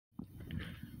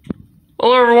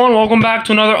Hello everyone, welcome back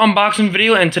to another unboxing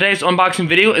video, and today's unboxing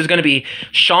video is going to be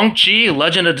Shang-Chi,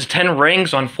 Legend of the Ten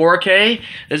Rings on 4K.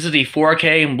 This is the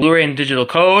 4K Blu-ray and digital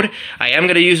code. I am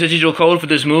going to use the digital code for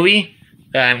this movie.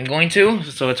 I'm going to,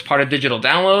 so it's part of digital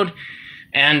download.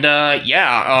 And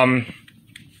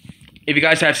if you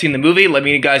guys have seen the movie, let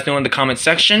me guys know in the comment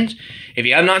section. If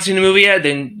you have not seen the movie yet,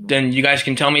 then you guys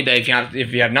can tell me that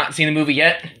if you have not seen the movie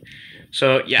yet.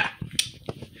 So yeah.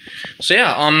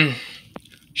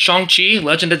 Shang-Chi,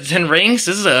 Legend of the Ten Rings.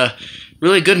 This is a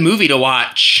really good movie to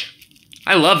watch.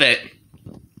 I love it.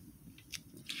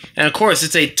 And of course,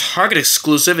 it's a Target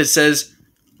exclusive. It says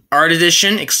Art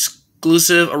Edition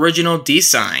Exclusive Original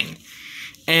Design.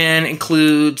 And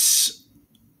includes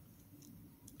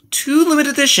 2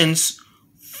 limited editions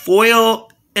foil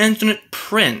infinite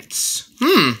prints.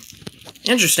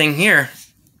 Interesting here.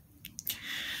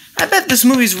 I bet this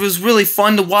movie was really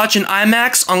fun to watch in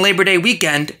IMAX on Labor Day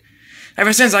weekend.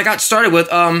 Ever since I got started with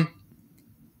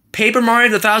Paper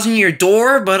Mario: The Thousand Year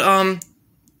Door, but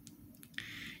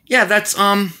yeah, that's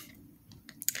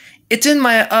it's in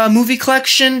my movie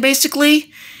collection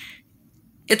basically.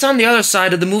 It's on the other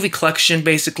side of the movie collection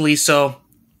basically, so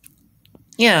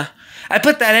yeah, I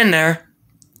put that in there.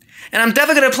 And I'm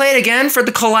definitely gonna play it again for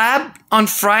the collab on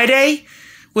Friday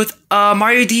with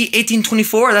Mario D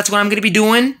 1824. That's what I'm gonna be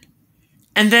doing.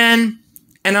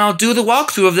 And I'll do the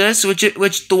walkthrough of this, which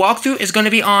the walkthrough is going to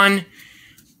be on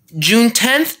June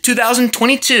 10th,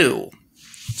 2022.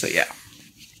 So yeah.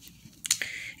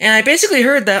 And I basically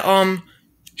heard that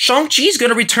Shang-Chi is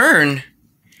going to return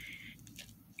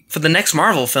for the next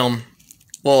Marvel film.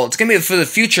 Well, it's going to be for the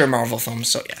future Marvel film,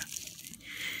 so yeah.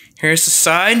 Here's the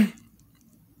side.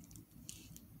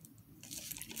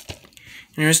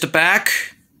 Here's the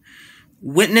back.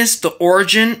 Witness the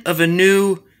origin of a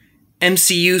new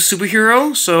MCU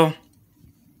superhero, so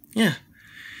yeah.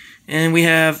 And we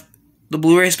have the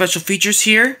Blu-ray special features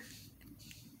here.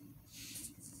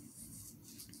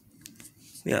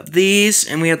 We have these,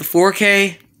 and we have the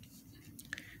 4K.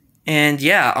 And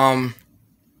yeah,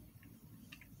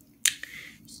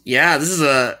 yeah, this is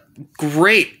a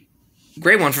great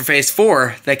one for Phase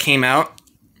 4 that came out.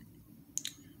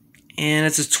 And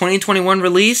it's a 2021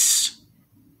 release.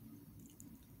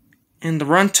 And the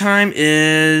runtime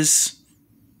is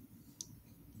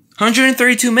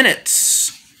 132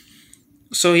 minutes.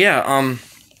 So yeah,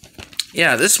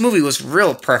 yeah, this movie was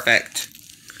real perfect.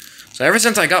 So ever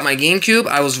since I got my GameCube,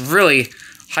 I was really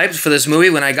hyped for this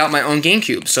movie when I got my own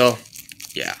GameCube. So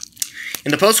yeah. In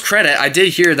the post-credit, I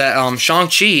did hear that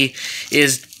Shang-Chi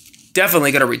is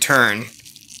definitely gonna return.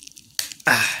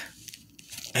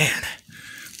 Man.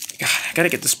 God, I gotta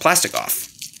get this plastic off.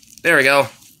 There we go.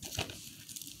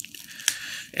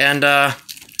 And,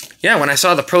 yeah, when I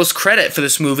saw the post-credit for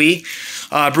this movie,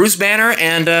 Bruce Banner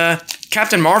and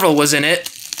Captain Marvel was in it.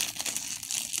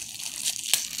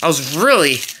 I was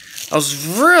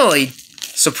really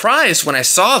surprised when I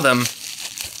saw them.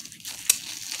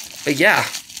 But yeah,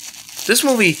 this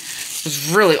movie was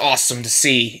really awesome to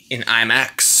see in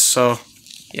IMAX, so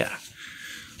yeah.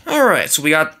 Alright, so we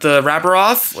got the wrapper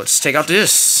off. Let's take out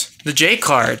the J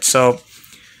card. So,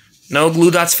 no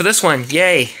glue dots for this one.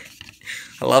 Yay.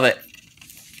 I love it.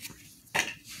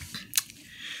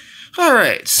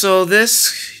 Alright, so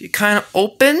this kind of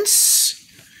opens.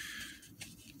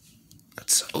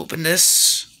 Let's open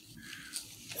this.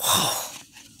 Whoa.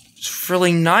 It's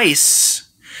really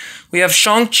nice. We have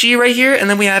Shang-Chi right here, and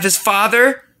then we have his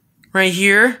father right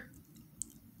here.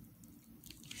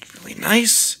 Really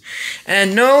nice.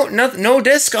 And no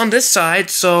disc on this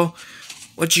side, so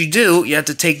what you do, you have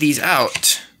to take these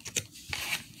out.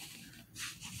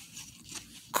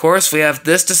 Of course, we have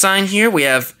this design here. We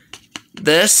have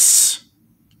this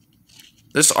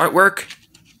artwork.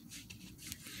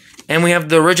 And we have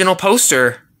the original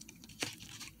poster.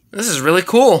 This is really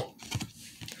cool.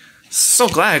 So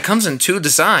glad it comes in 2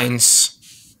 designs.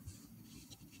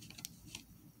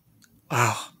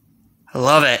 Wow. I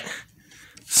love it.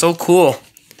 So cool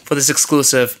for this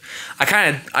exclusive. I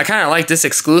kind of like this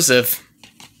exclusive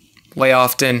way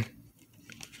often.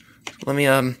 Let me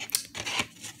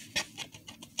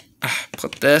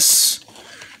put this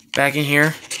back in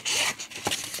here.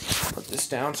 Put this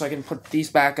down so I can put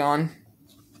these back on.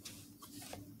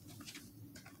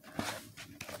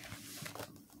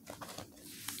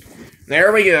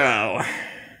 There we go.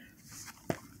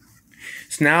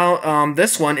 So now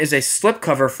this one is a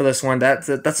slipcover for this one. That's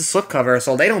a slipcover.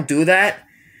 So they don't do that.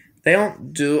 They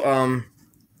don't do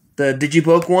the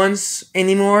Digibook ones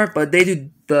anymore, but they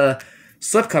do the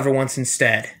slipcover ones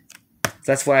instead.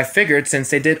 That's what I figured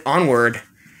since they did Onward.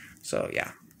 So,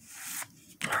 yeah.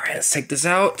 Alright, let's take this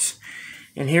out.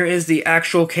 And here is the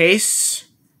actual case.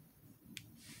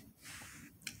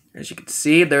 As you can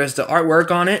see, there's the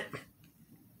artwork on it.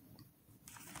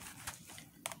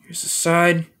 Here's the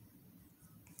side.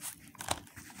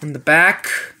 And the back,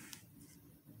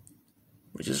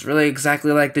 which is really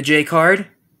exactly like the J card.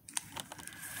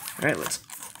 Alright, let's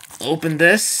open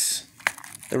this.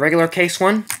 The regular case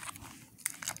one.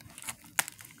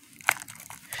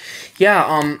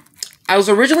 Yeah, I was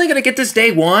originally going to get this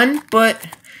day one, but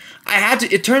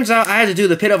it turns out I had to do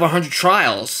the Pit of 100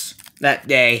 Trials that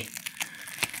day.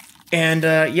 And,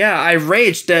 yeah, I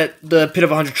raged at the Pit of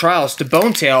 100 Trials to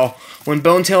Bonetail when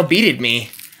Bonetail beated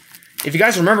me. If you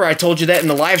guys remember, I told you that in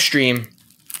the live stream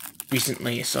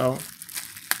recently, so...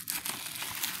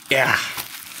 yeah.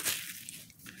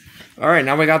 Alright,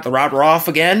 now we got the Rob Roth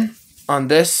again on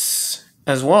this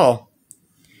as well.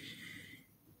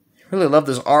 Really love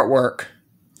this artwork.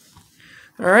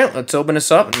 Alright, let's open this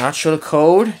up and not show the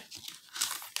code.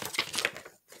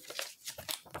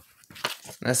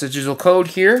 That's the digital code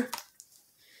here.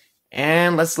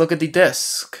 And let's look at the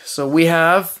disc. So we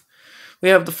have the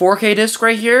 4K disc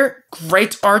right here.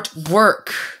 Great artwork.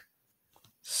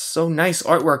 So nice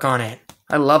artwork on it.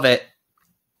 I love it.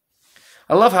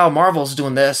 I love how Marvel's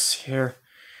doing this here.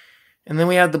 And then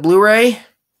we have the Blu-ray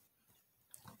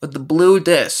with the blue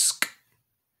disc.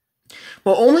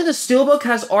 Well, only the Steelbook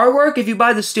has artwork if you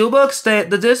buy the Steelbooks.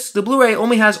 The Blu-ray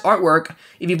only has artwork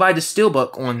if you buy the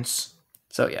Steelbook ones.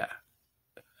 So yeah.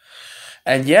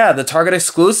 And yeah, the Target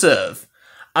exclusive.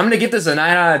 I'm going to give this a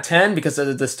 9 out of 10 because the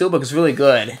Steelbook is really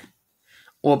good.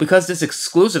 Well, because this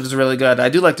exclusive is really good, I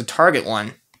do like the Target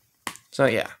one. So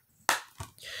yeah.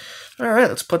 Alright,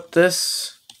 let's put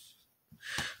this...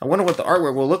 I wonder what the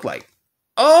artwork will look like.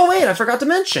 Oh wait, I forgot to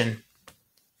mention.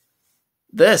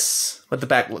 This, what the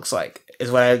back looks like,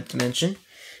 is what I had to mention.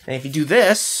 And if you do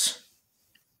this,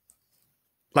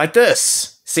 like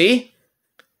this, see?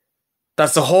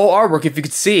 That's the whole artwork if you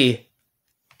could see.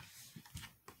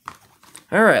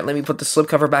 Alright, let me put the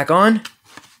slipcover back on.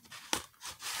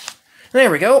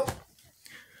 There we go.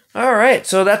 Alright,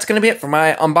 so that's going to be it for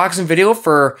my unboxing video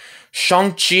for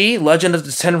Shang-Chi, Legend of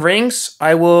the Ten Rings.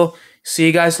 I will see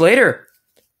you guys later.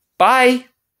 Bye!